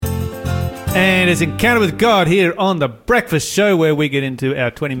And it's Encounter with God here on The Breakfast Show, where we get into our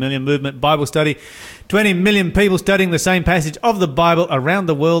 20 million movement Bible study. 20 million people studying the same passage of the Bible around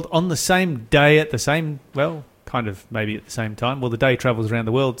the world on the same day at the same, well, kind of maybe at the same time. Well, the day travels around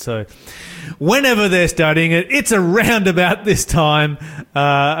the world, so whenever they're studying it, it's around about this time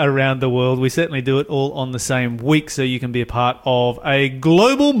around the world. We certainly do it all on the same week, so you can be a part of a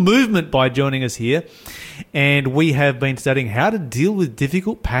global movement by joining us here. And we have been studying how to deal with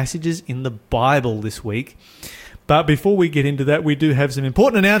difficult passages in the Bible this week. But before we get into that, we do have some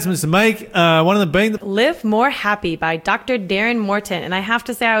important announcements to make. One of them being... Live More Happy by Dr. Darren Morton. And I have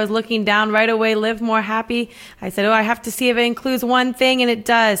to say, I was looking down right away, Live More Happy. I said, I have to see if it includes one thing, and it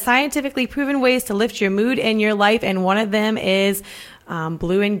does. Scientifically proven ways to lift your mood and your life, and one of them is...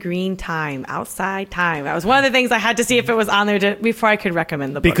 blue and green time, outside time. That was one of the things I had to see if it was on there before I could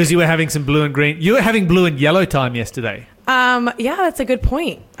recommend the book. Because you were having some blue and green. You were having blue and yellow time yesterday. Yeah, that's a good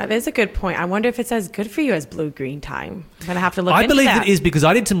point. That is a good point. I wonder if it's as good for you as blue-green time. I'm going to have to look into that. I believe it is, because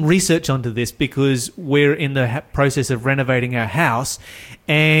I did some research onto this because we're in the process of renovating our house,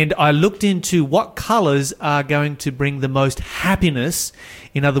 and I looked into what colours are going to bring the most happiness,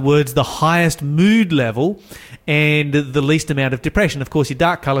 in other words, the highest mood level and the least amount of depression. Of course, your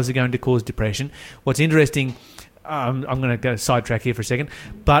dark colours are going to cause depression. What's interesting... I'm going to go sidetrack here for a second,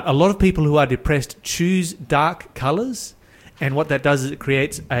 but a lot of people who are depressed choose dark colours, and what that does is it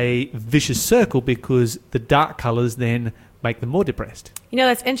creates a vicious circle because the dark colours then make them more depressed. You know,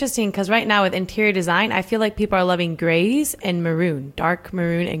 that's interesting because right now with interior design, I feel like people are loving greys and maroon, dark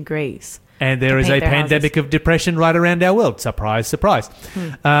maroon and greys. And there is a pandemic of depression right around our world. Surprise, surprise.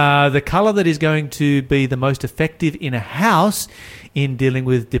 The colour that is going to be the most effective in a house in dealing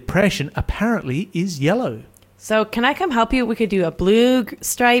with depression apparently is yellow. So can I come help you? We could do a blue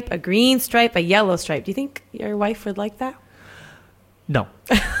stripe, a green stripe, a yellow stripe. Do you think your wife would like that? No.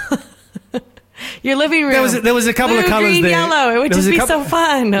 Your living room. There was a couple blue, of colours green, there. Yellow. It would just be so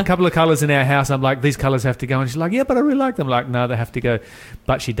fun. A couple of colours in our house. I'm like, these colours have to go. And she's like, yeah, but I really like them. I'm like, no, they have to go.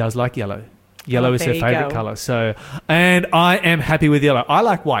 But she does like yellow. Yellow is her favourite colour. So, and I am happy with yellow. I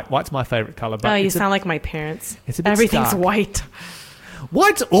like white. White's my favourite colour. But you sound like my parents. It's a bit Everything's stark. white.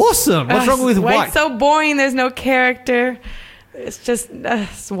 White's awesome. What's wrong with white? White's so boring. There's no character. It's just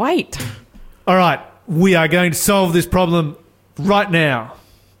it's white. All right. We are going to solve this problem right now.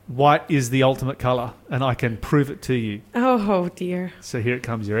 White is the ultimate colour, and I can prove it to you. Oh, dear. So here it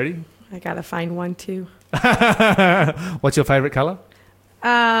comes. You ready? I got to find one, too. What's your favourite colour?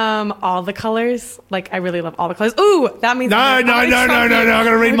 All the colors. Like, I really love all the colors. Ooh, that means... No. I'm going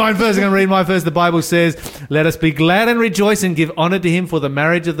to read mine first. The Bible says, let us be glad and rejoice and give honour to him, for the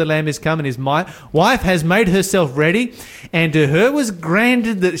marriage of the Lamb is come, and his wife has made herself ready, and to her was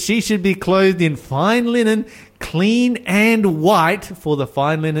granted that she should be clothed in fine linen, clean and white, for the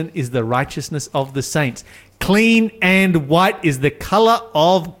fine linen is the righteousness of the saints. Clean and white is the colour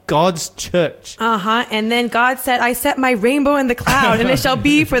of God's church. And then God said, I set my rainbow in the cloud, and it shall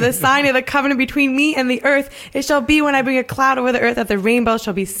be for the sign of the covenant between me and the earth. It shall be when I bring a cloud over the earth that the rainbow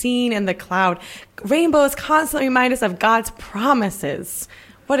shall be seen in the cloud. Rainbows constantly remind us of God's promises.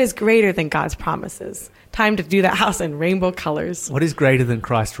 What is greater than God's promises? Time to do that house in rainbow colors. What is greater than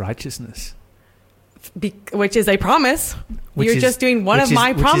Christ's righteousness? Which is a promise. You're just doing one of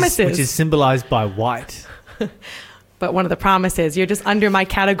my promises. Which is symbolized by white. But one of the promises, you're just under my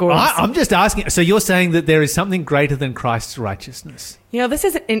categories. I'm just asking. So you're saying that there is something greater than Christ's righteousness? You know, this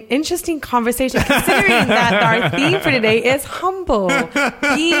is an interesting conversation, considering that our theme for today is humble.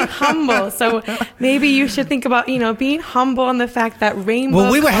 Being humble. So maybe you should think about, being humble and the fact that rainbow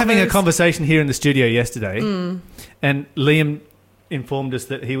Well, we were having a conversation here in the studio yesterday, and Liam informed us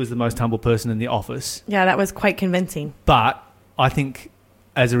that he was the most humble person in the office. Yeah, that was quite convincing. But I think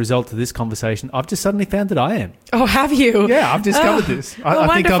as a result of this conversation, I've just suddenly found that I am. Oh, have you? Yeah, I've discovered this.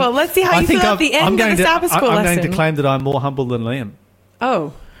 Wonderful. Let's see how you feel at the end of the Sabbath school lesson. I'm going to claim that I'm more humble than Liam.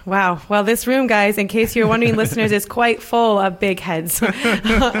 Oh, wow. Well, this room, guys, in case you're wondering, listeners, is quite full of big heads.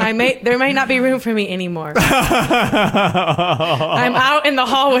 There might not be room for me anymore. I'm out in the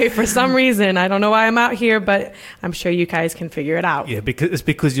hallway for some reason. I don't know why I'm out here, but I'm sure you guys can figure it out. Yeah,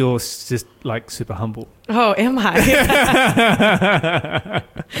 because you're just like super humble. Oh, am I?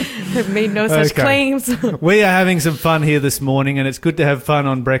 I've made no such claims. We are having some fun here this morning, and it's good to have fun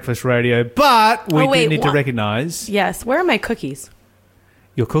on breakfast radio, but we do need to recognise... Yes, where are my cookies?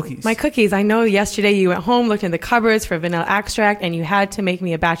 Your cookies. My cookies. I know yesterday you went home, looked in the cupboards for vanilla extract, and you had to make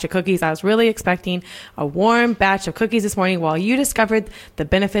me a batch of cookies. I was really expecting a warm batch of cookies this morning while you discovered the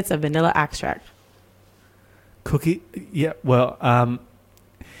benefits of vanilla extract. Cookie? Yeah, well,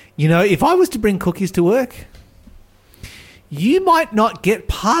 if I was to bring cookies to work, you might not get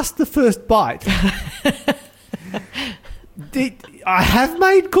past the first bite. I have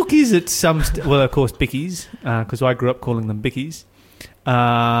made cookies at some... well, of course, bickies, because I grew up calling them bickies.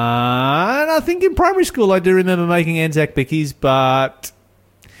 And I think in primary school I do remember making Anzac bickies, but,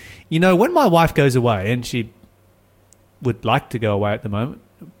 you know, when my wife goes away, and she would like to go away at the moment,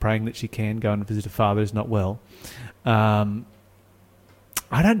 praying that she can go and visit her father who's not well, I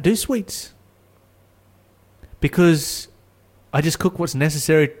don't do sweets because I just cook what's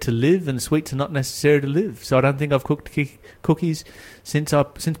necessary to live, and sweets are not necessary to live. So I don't think I've cooked cookies since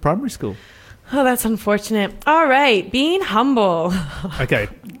primary school. Oh, that's unfortunate. All right, being humble. Okay,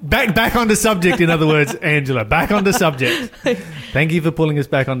 back onto subject. In other words, Angela, back onto subject. Thank you for pulling us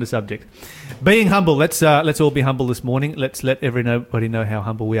back onto subject. Being humble. Let's all be humble this morning. Let's let everybody know how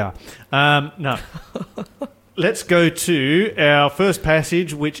humble we are. No. Let's go to our first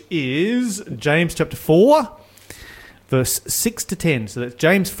passage, which is James chapter 4, verse 6 to 10. So that's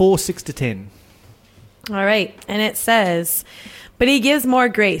James 4, 6 to 10. All right, and it says, "But he gives more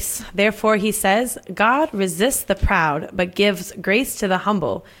grace. Therefore he says, God resists the proud, but gives grace to the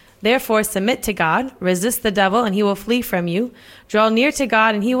humble. Therefore submit to God, resist the devil, and he will flee from you. Draw near to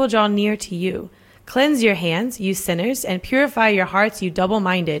God, and he will draw near to you. Cleanse your hands, you sinners, and purify your hearts, you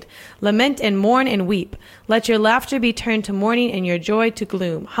double-minded. Lament and mourn and weep. Let your laughter be turned to mourning and your joy to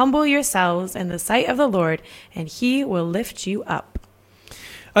gloom. Humble yourselves in the sight of the Lord, and he will lift you up."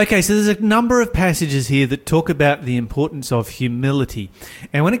 Okay, so there's a number of passages here that talk about the importance of humility.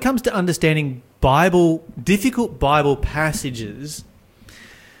 And when it comes to understanding difficult Bible passages,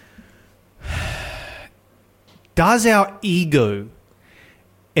 does our ego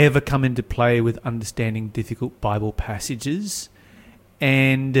ever come into play with understanding difficult Bible passages?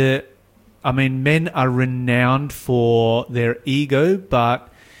 And, men are renowned for their ego, but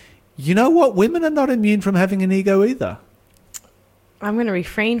you know what? Women are not immune from having an ego either. I'm going to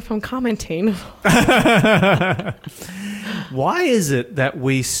refrain from commenting. Why is it that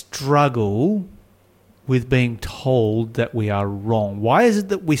we struggle with being told that we are wrong? Why is it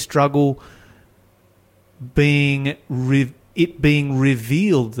that we struggle being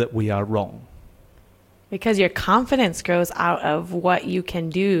revealed that we are wrong? Because your confidence grows out of what you can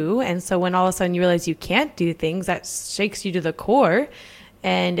do. And so when all of a sudden you realize you can't do things, that shakes you to the core.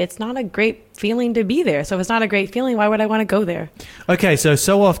 And it's not a great feeling to be there. So if it's not a great feeling, why would I want to go there? Okay,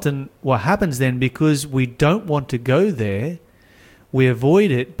 so often what happens then, because we don't want to go there, we avoid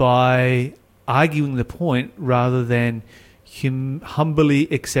it by arguing the point rather than humbly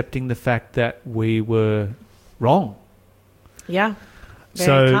accepting the fact that we were wrong. Yeah,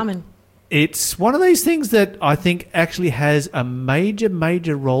 very common. It's one of these things that I think actually has a major,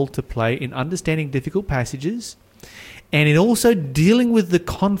 major role to play in understanding difficult passages, and in also dealing with the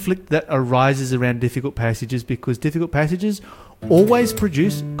conflict that arises around difficult passages, because difficult passages always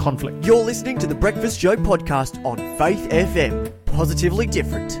produce conflict. You're listening to the Breakfast Show podcast on Faith FM. Positively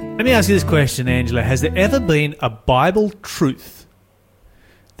different. Let me ask you this question, Angela. Has there ever been a Bible truth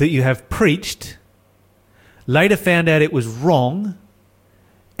that you have preached, later found out it was wrong,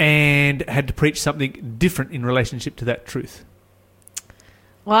 and had to preach something different in relationship to that truth?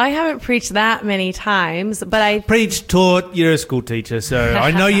 Well, I haven't preached that many times, but I... Preached, taught, you're a school teacher, so I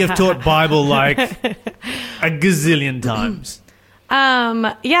know you've taught Bible like a gazillion times.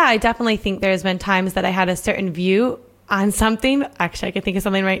 Yeah, I definitely think there's been times that I had a certain view on something. Actually, I can think of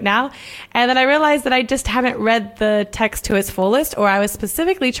something right now. And then I realized that I just haven't read the text to its fullest, or I was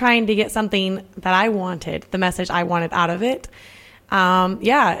specifically trying to get something that I wanted, the message I wanted out of it.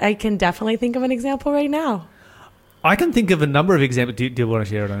 Yeah, I can definitely think of an example right now. I can think of a number of examples. Do you want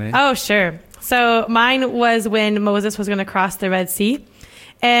to share it on air? Oh, sure. So mine was when Moses was going to cross the Red Sea.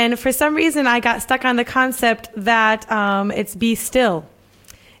 And for some reason, I got stuck on the concept that it's be still.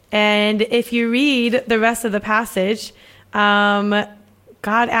 And if you read the rest of the passage, God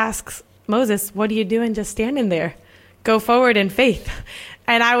asks Moses, what are you doing just standing there? Go forward in faith.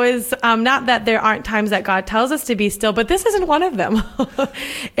 And I was, not that there aren't times that God tells us to be still, but this isn't one of them.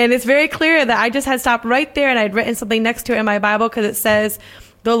 And it's very clear that I just had stopped right there, and I'd written something next to it in my Bible, because it says,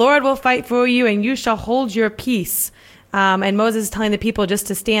 the Lord will fight for you and you shall hold your peace. And Moses is telling the people just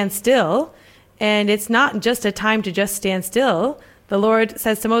to stand still. And it's not just a time to just stand still. The Lord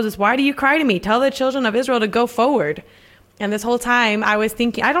says to Moses, why do you cry to me? Tell the children of Israel to go forward. And this whole time I was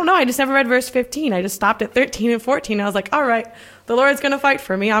thinking, I don't know, I just never read verse 15. I just stopped at 13 and 14. I was like, all right, the Lord's going to fight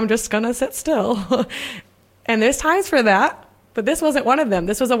for me. I'm just going to sit still. And there's times for that, but this wasn't one of them.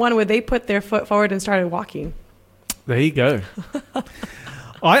 This was the one where they put their foot forward and started walking. There you go.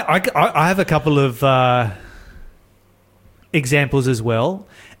 I have a couple of examples as well.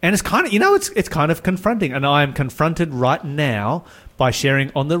 And it's kind of, it's kind of confronting. And I am confronted right now by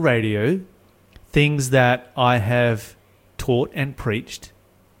sharing on the radio things that I have taught and preached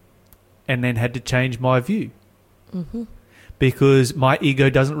and then had to change my view. Mm-hmm. Because my ego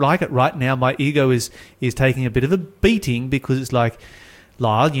doesn't like it. Right now, my ego is taking a bit of a beating because it's like,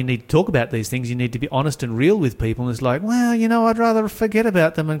 Lyle, you need to talk about these things. You need to be honest and real with people. And it's like, well, I'd rather forget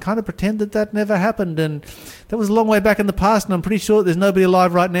about them and kind of pretend that never happened. And that was a long way back in the past. And I'm pretty sure there's nobody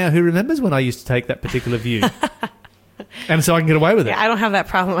alive right now who remembers when I used to take that particular view. And so I can get away with it. Yeah, I don't have that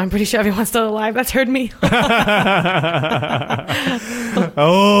problem. I'm pretty sure everyone's still alive that's heard me.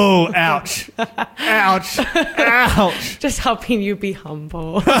 Oh, ouch. Ouch. Ouch. Just helping you be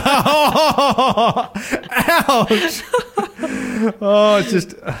humble. Ouch. Oh, it's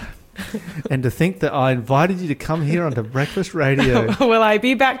just... And to think that I invited you to come here onto Breakfast Radio. Will I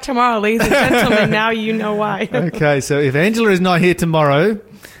be back tomorrow, ladies and gentlemen? Now you know why. Okay, so if Angela is not here tomorrow,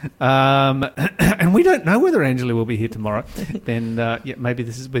 and we don't know whether Angela will be here tomorrow, then maybe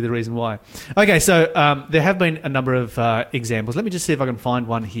this will be the reason why. Okay, so there have been a number of examples. Let me just see if I can find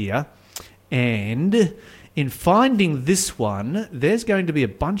one here. And in finding this one, there's going to be a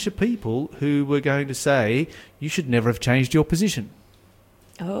bunch of people who were going to say, you should never have changed your position.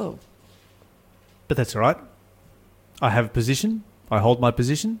 Oh. But that's all right. I have a position. I hold my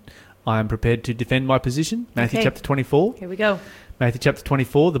position. I am prepared to defend my position. Matthew chapter 24. Here we go. Matthew chapter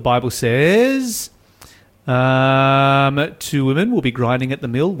 24, the Bible says, 2 women will be grinding at the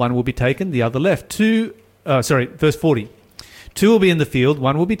mill. One will be taken, the other left. Verse 40. 2 will be in the field.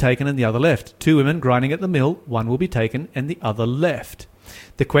 One will be taken and the other left. 2 women grinding at the mill. One will be taken and the other left.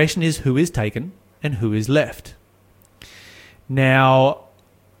 The question is, who is taken and who is left? Now,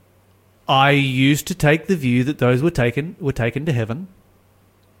 I used to take the view that those were taken to heaven.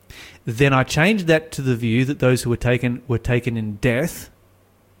 Then I changed that to the view that those who were taken in death.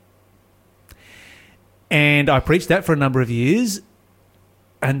 And I preached that for a number of years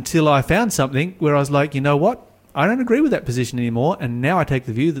until I found something where I was like, you know what? I don't agree with that position anymore. And now I take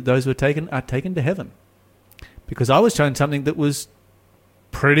the view that those who are taken to heaven. Because I was shown something that was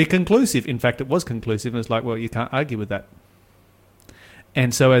pretty conclusive. In fact, it was conclusive. And it's like, well, you can't argue with that.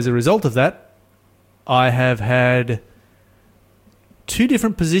 And so as a result of that, I have had 2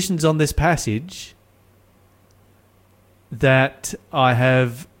 different positions on this passage that I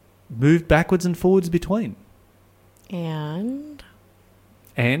have moved backwards and forwards between. And?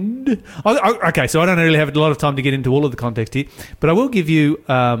 Okay, so I don't really have a lot of time to get into all of the context here, but I will give you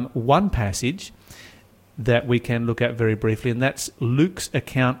one passage that we can look at very briefly, and that's Luke's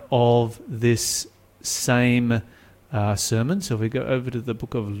account of this same sermon. So if we go over to the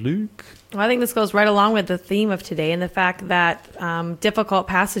book of Luke. Well, I think this goes right along with the theme of today and the fact that difficult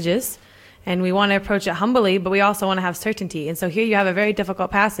passages, and we want to approach it humbly, but we also want to have certainty. And so here you have a very difficult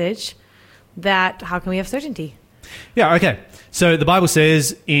passage that, how can we have certainty? Yeah, okay. So the Bible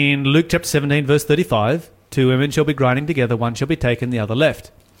says in Luke chapter 17, verse 35, 2 women shall be grinding together, one shall be taken, the other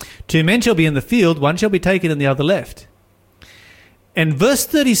left. 2 men shall be in the field, one shall be taken and the other left. And verse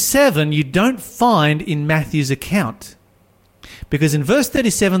 37 you don't find in Matthew's account. Because in verse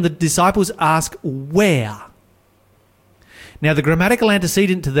 37 the disciples ask where. Now the grammatical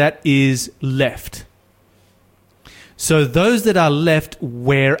antecedent to that is left. So those that are left,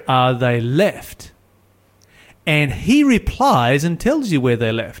 where are they left? And he replies and tells you where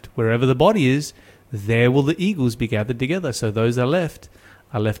they're left. Wherever the body is, there will the eagles be gathered together. So those are left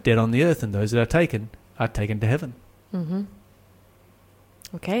dead on the earth, and those that are taken to heaven. Mm-hmm.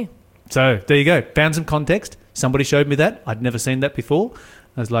 Okay. So there you go. Found some context. Somebody showed me that. I'd never seen that before.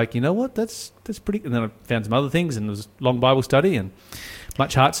 I was like, you know what? That's pretty. And then I found some other things, and there was long Bible study and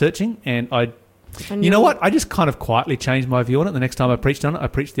much heart searching. And you know what? I just kind of quietly changed my view on it. The next time I preached on it, I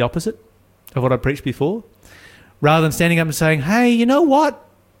preached the opposite of what I preached before. Rather than standing up and saying, hey, you know what?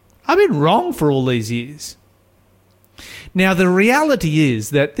 I've been wrong for all these years. Now, the reality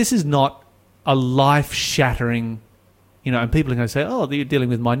is that this is not a life-shattering, and people are going to say, oh, you're dealing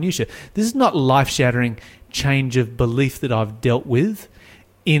with minutiae. This is not life-shattering change of belief that I've dealt with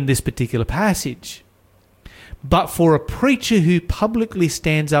in this particular passage. But for a preacher who publicly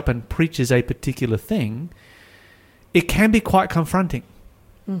stands up and preaches a particular thing, it can be quite confronting.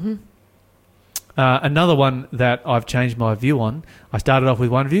 Mm-hmm. Another one that I've changed my view on, I started off with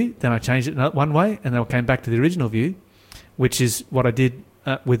one view, then I changed it one way, and then I came back to the original view, which is what I did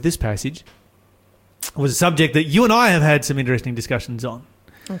with this passage, was a subject that you and I have had some interesting discussions on.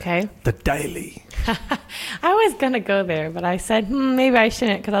 Okay. The daily. I was going to go there, but I said, maybe I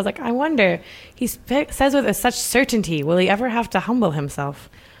shouldn't, because I was like, I wonder, he says with such certainty, will he ever have to humble himself?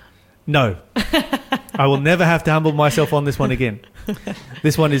 No. I will never have to humble myself on this one again.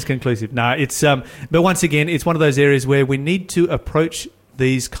 This one is conclusive. No, it's but once again, it's one of those areas where we need to approach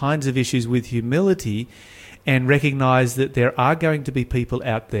these kinds of issues with humility and recognize that there are going to be people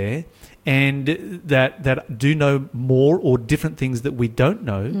out there and that do know more or different things that we don't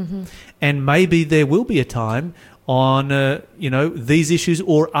know. Mm-hmm. And maybe there will be a time on these issues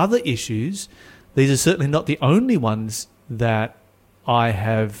or other issues. These are certainly not the only ones that I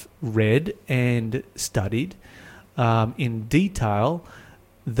have read and studied in detail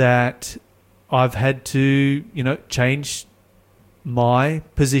that I've had to, change my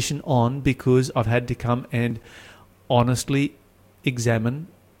position on because I've had to come and honestly examine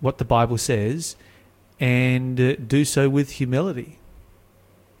what the Bible says and do so with humility.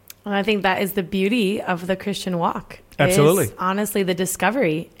 And I think that is the beauty of the Christian walk. Absolutely. Is honestly the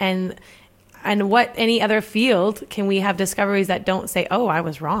discovery. And what any other field can we have discoveries that don't say, oh, I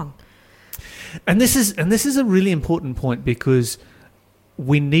was wrong? And this is a really important point because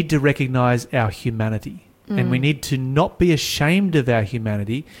we need to recognize our humanity. And we need to not be ashamed of our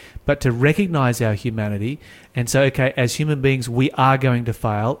humanity, but to recognize our humanity and say, okay, as human beings, we are going to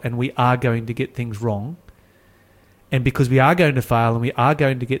fail and we are going to get things wrong. And because we are going to fail and we are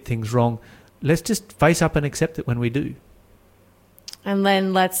going to get things wrong, let's just face up and accept it when we do. And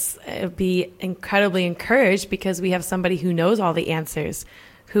then let's be incredibly encouraged because we have somebody who knows all the answers,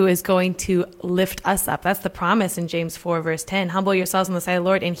 who is going to lift us up. That's the promise in James 4, verse 10. Humble yourselves in the sight of the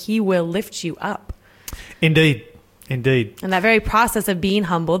Lord, and he will lift you up. Indeed. And that very process of being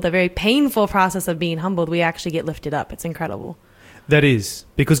humbled, the very painful process of being humbled, we actually get lifted up. It's incredible. That is.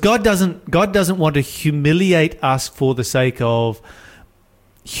 Because God doesn't want to humiliate us for the sake of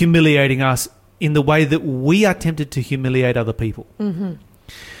humiliating us in the way that we are tempted to humiliate other people. Mm-hmm.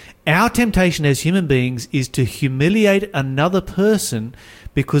 Our temptation as human beings is to humiliate another person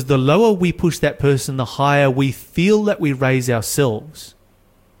because the lower we push that person, the higher we feel that we raise ourselves.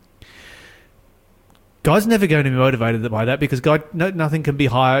 God's never going to be motivated by that because nothing can be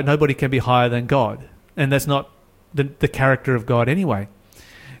higher, nobody can be higher than God. And that's not the character of God anyway.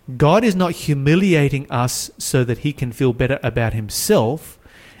 God is not humiliating us so that he can feel better about himself,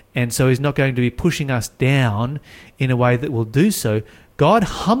 and so he's not going to be pushing us down in a way that will do so. God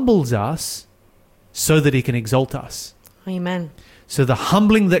humbles us so that he can exalt us. Amen. So the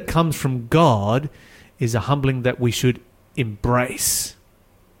humbling that comes from God is a humbling that we should embrace.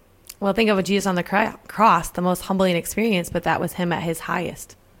 Well, think of Jesus on the cross, the most humbling experience, but that was him at his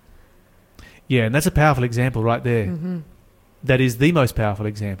highest. Yeah, and that's a powerful example right there. Mm-hmm. That is the most powerful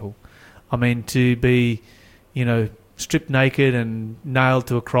example. I mean, to be, stripped naked and nailed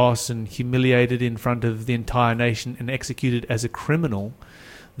to a cross and humiliated in front of the entire nation and executed as a criminal,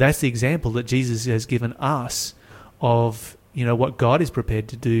 that's the example that Jesus has given us of, what God is prepared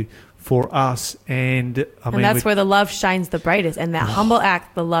to do for us. And that's where the love shines the brightest. And that humble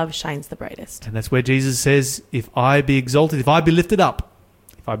act, the love shines the brightest. And that's where Jesus says, if I be exalted, if I be lifted up,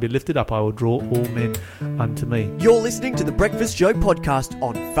 I will draw all men unto me. You're listening to the Breakfast Show podcast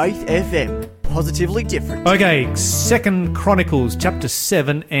on Faith FM. Positively different. Okay, 2 Chronicles chapter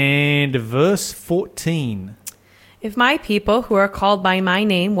 7 and verse 14. If my people who are called by my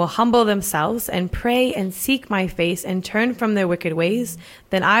name will humble themselves and pray and seek my face and turn from their wicked ways,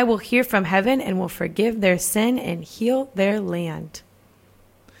 then I will hear from heaven and will forgive their sin and heal their land.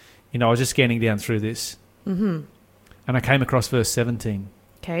 I was just scanning down through this. Mm-hmm. And I came across verse 17.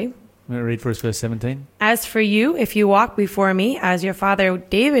 Okay. I'm going to read first verse 17. As for you, if you walk before me as your father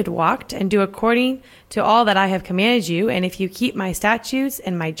David walked and do according to all that I have commanded you, and if you keep my statutes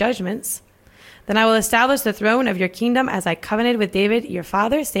and my judgments, then I will establish the throne of your kingdom as I covenanted with David your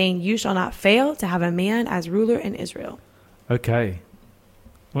father, saying, you shall not fail to have a man as ruler in Israel. Okay.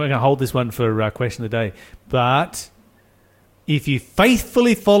 We're going to hold this one for question of the day. But if you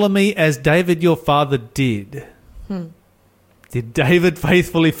faithfully follow me as David your father did... Did David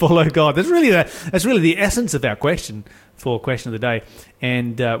faithfully follow God? That's really the essence of our question for question of the day.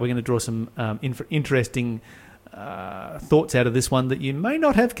 And we're going to draw some interesting thoughts out of this one that you may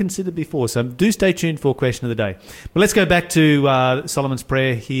not have considered before. So do stay tuned for question of the day. But let's go back to Solomon's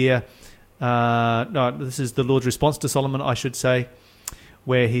prayer here. This is the Lord's response to Solomon, I should say,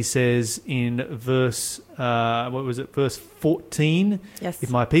 where he says in verse 14? Yes.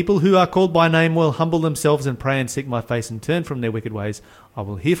 If my people who are called by name will humble themselves and pray and seek my face and turn from their wicked ways, I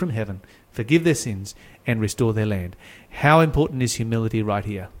will hear from heaven, forgive their sins, and restore their land. How important is humility right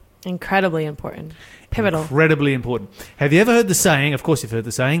here? Incredibly important. Pivotal. Incredibly important. Have you ever heard the saying, of course you've heard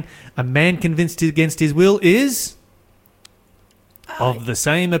the saying, a man convinced against his will is of the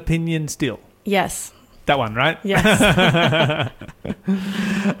same opinion still. Yes. That one, right? Yes.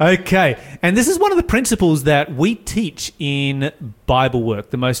 Okay. And this is one of the principles that we teach in Bible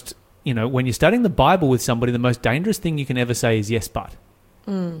work. The most, when you're studying the Bible with somebody, the most dangerous thing you can ever say is yes, but.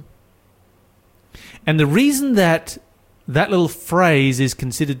 Mm. And the reason that little phrase is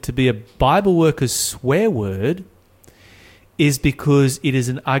considered to be a Bible worker's swear word is because it is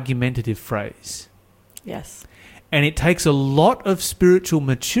an argumentative phrase. Yes. And it takes a lot of spiritual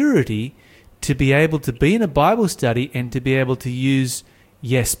maturity to be able to be in a Bible study and to be able to use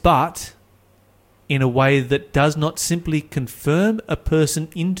yes, but in a way that does not simply confirm a person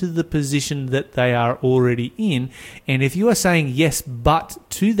into the position that they are already in. And if you are saying yes, but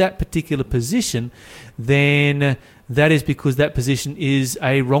to that particular position, then that is because that position is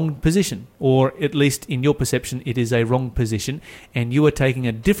a wrong position, or at least in your perception, it is a wrong position, and you are taking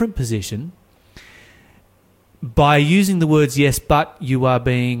a different position. By using the words yes, but, you are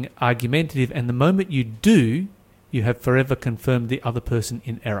being argumentative, and the moment you do, you have forever confirmed the other person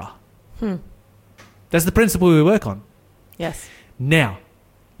in error. That's the principle we work on. Yes. Now,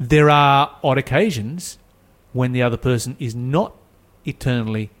 there are odd occasions when the other person is not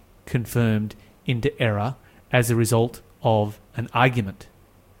eternally confirmed into error as a result of an argument.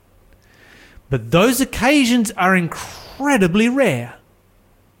 But those occasions are incredibly rare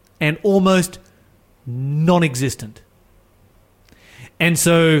and almost non-existent. And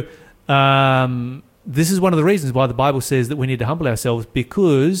so this is one of the reasons why the Bible says that we need to humble ourselves,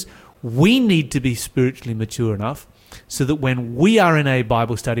 because we need to be spiritually mature enough so that when we are in a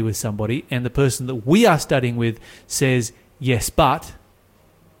Bible study with somebody and the person that we are studying with says, yes, but,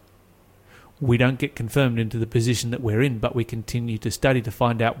 we don't get confirmed into the position that we're in, but we continue to study to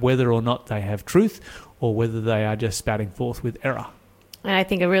find out whether or not they have truth or whether they are just spouting forth with error. And I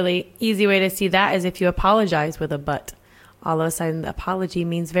think a really easy way to see that is if you apologize with a but. All of a sudden, the apology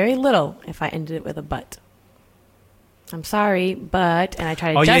means very little if I ended it with a but. I'm sorry, but, and I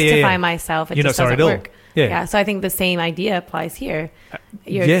try to justify myself. It You're just not sorry doesn't at all. work. Yeah. So I think the same idea applies here.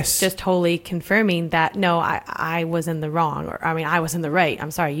 You're yes. just totally confirming that, no, I was in the wrong, or I was in the right.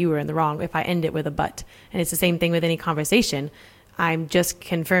 I'm sorry, you were in the wrong if I end it with a but. And it's the same thing with any conversation. I'm just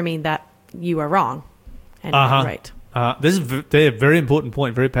confirming that you are wrong and not right. This is a very important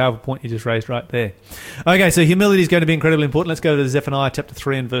point, very powerful point you just raised right there. Okay, so humility is going to be incredibly important. Let's go to Zephaniah chapter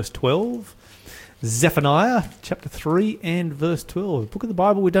 3 and verse 12. Zephaniah chapter 3 and verse 12. Book of the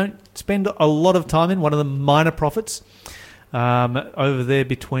Bible we don't spend a lot of time in, one of the minor prophets over there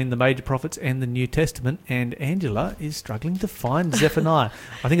between the major prophets and the New Testament, and Angela is struggling to find Zephaniah.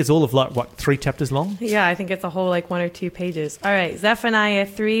 I think it's all of 3 chapters long? Yeah, I think it's a whole 1 or 2 pages. All right, Zephaniah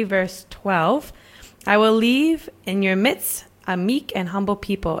 3 verse 12. I will leave in your midst a meek and humble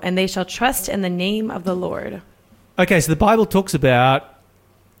people, and they shall trust in the name of the Lord. Okay, so the Bible talks about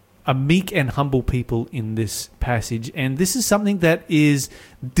a meek and humble people in this passage, and this is something that is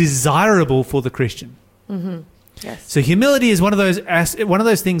desirable for the Christian. Mm-hmm. Yes. So humility is one of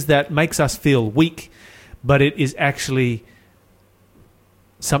those things that makes us feel weak, but it is actually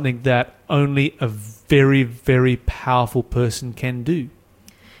something that only a very, very powerful person can do,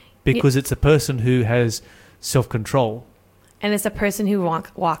 because it's a person who has self-control. And it's a person who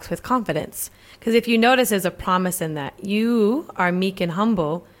walks with confidence. Because if you notice, there's a promise in that. You are meek and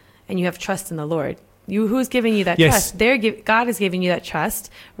humble, and you have trust in the Lord. Who's giving you that yes. trust? God is giving you that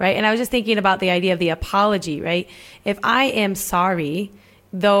trust, right? And I was just thinking about the idea of the apology, right? If I am sorry,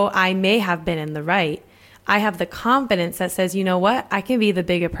 though I may have been in the right, I have the confidence that says, you know what? I can be the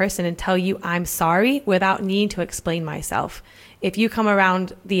bigger person and tell you I'm sorry without needing to explain myself. If you come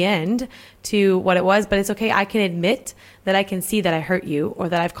around the end to what it was, but it's okay, I can admit that I can see that I hurt you or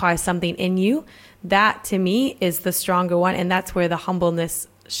that I've caused something in you. That, to me, is the stronger one, and that's where the humbleness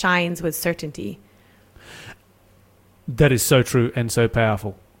shines with certainty. That is so true and so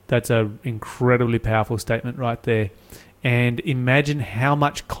powerful. That's an incredibly powerful statement right there. And imagine how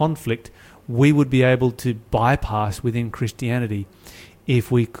much conflict we would be able to bypass within Christianity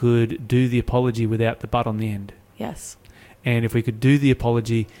if we could do the apology without the but on the end. Yes. And if we could do the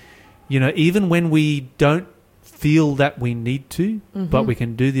apology, even when we don't feel that we need to, but we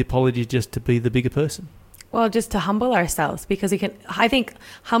can do the apology just to be the bigger person. Well, just to humble ourselves, because I think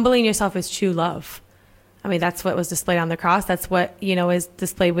humbling yourself is true love. I mean, that's what was displayed on the cross. That's what, is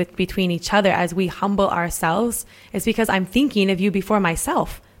displayed between each other as we humble ourselves. It's because I'm thinking of you before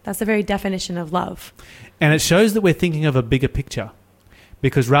myself. That's the very definition of love. And it shows that we're thinking of a bigger picture,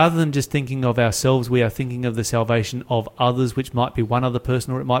 because rather than just thinking of ourselves, we are thinking of the salvation of others, which might be one other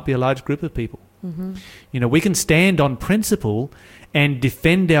person or it might be a large group of people. Mm-hmm. We can stand on principle and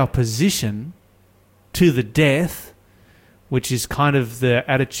defend our position to the death which is kind of the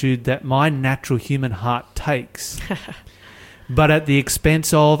attitude that my natural human heart takes, but at the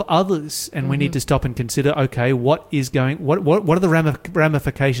expense of others. And we need to stop and consider, okay, what are the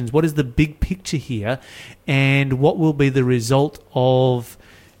ramifications? What is the big picture here? And what will be the result of,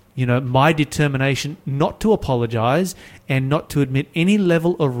 my determination not to apologize and not to admit any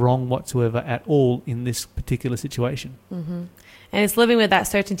level of wrong whatsoever at all in this particular situation? Mm-hmm. And it's living with that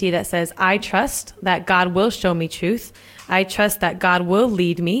certainty that says, I trust that God will show me truth. I trust that God will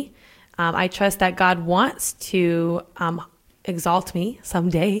lead me. I trust that God wants to exalt me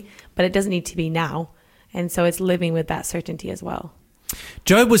someday, but it doesn't need to be now. And so it's living with that certainty as well.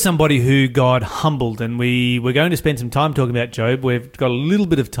 Job was somebody who God humbled, and we're going to spend some time talking about Job. We've got a little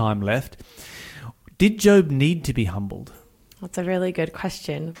bit of time left. Did Job need to be humbled? That's a really good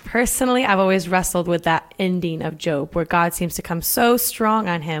question. Personally, I've always wrestled with that ending of Job, where God seems to come so strong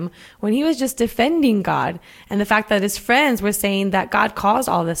on him when he was just defending God. And the fact that his friends were saying that God caused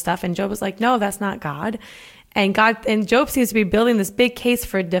all this stuff, and Job was like, no, that's not God. And Job seems to be building this big case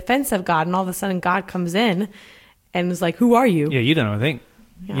for defense of God, and all of a sudden God comes in and is like, who are you? Yeah, you don't know a thing.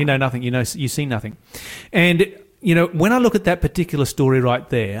 Yeah. You know nothing. You see nothing. And, when I look at that particular story right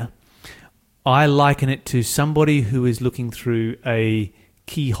there, I liken it to somebody who is looking through a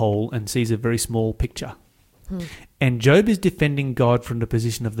keyhole and sees a very small picture. And Job is defending God from the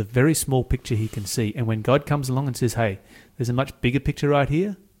position of the very small picture he can see. And when God comes along and says, hey, there's a much bigger picture right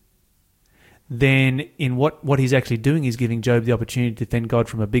here, then in what he's actually doing is giving Job the opportunity to defend God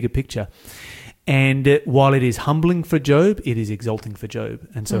from a bigger picture. And while it is humbling for Job, it is exalting for Job.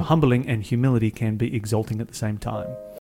 And so humbling and humility can be exalting at the same time.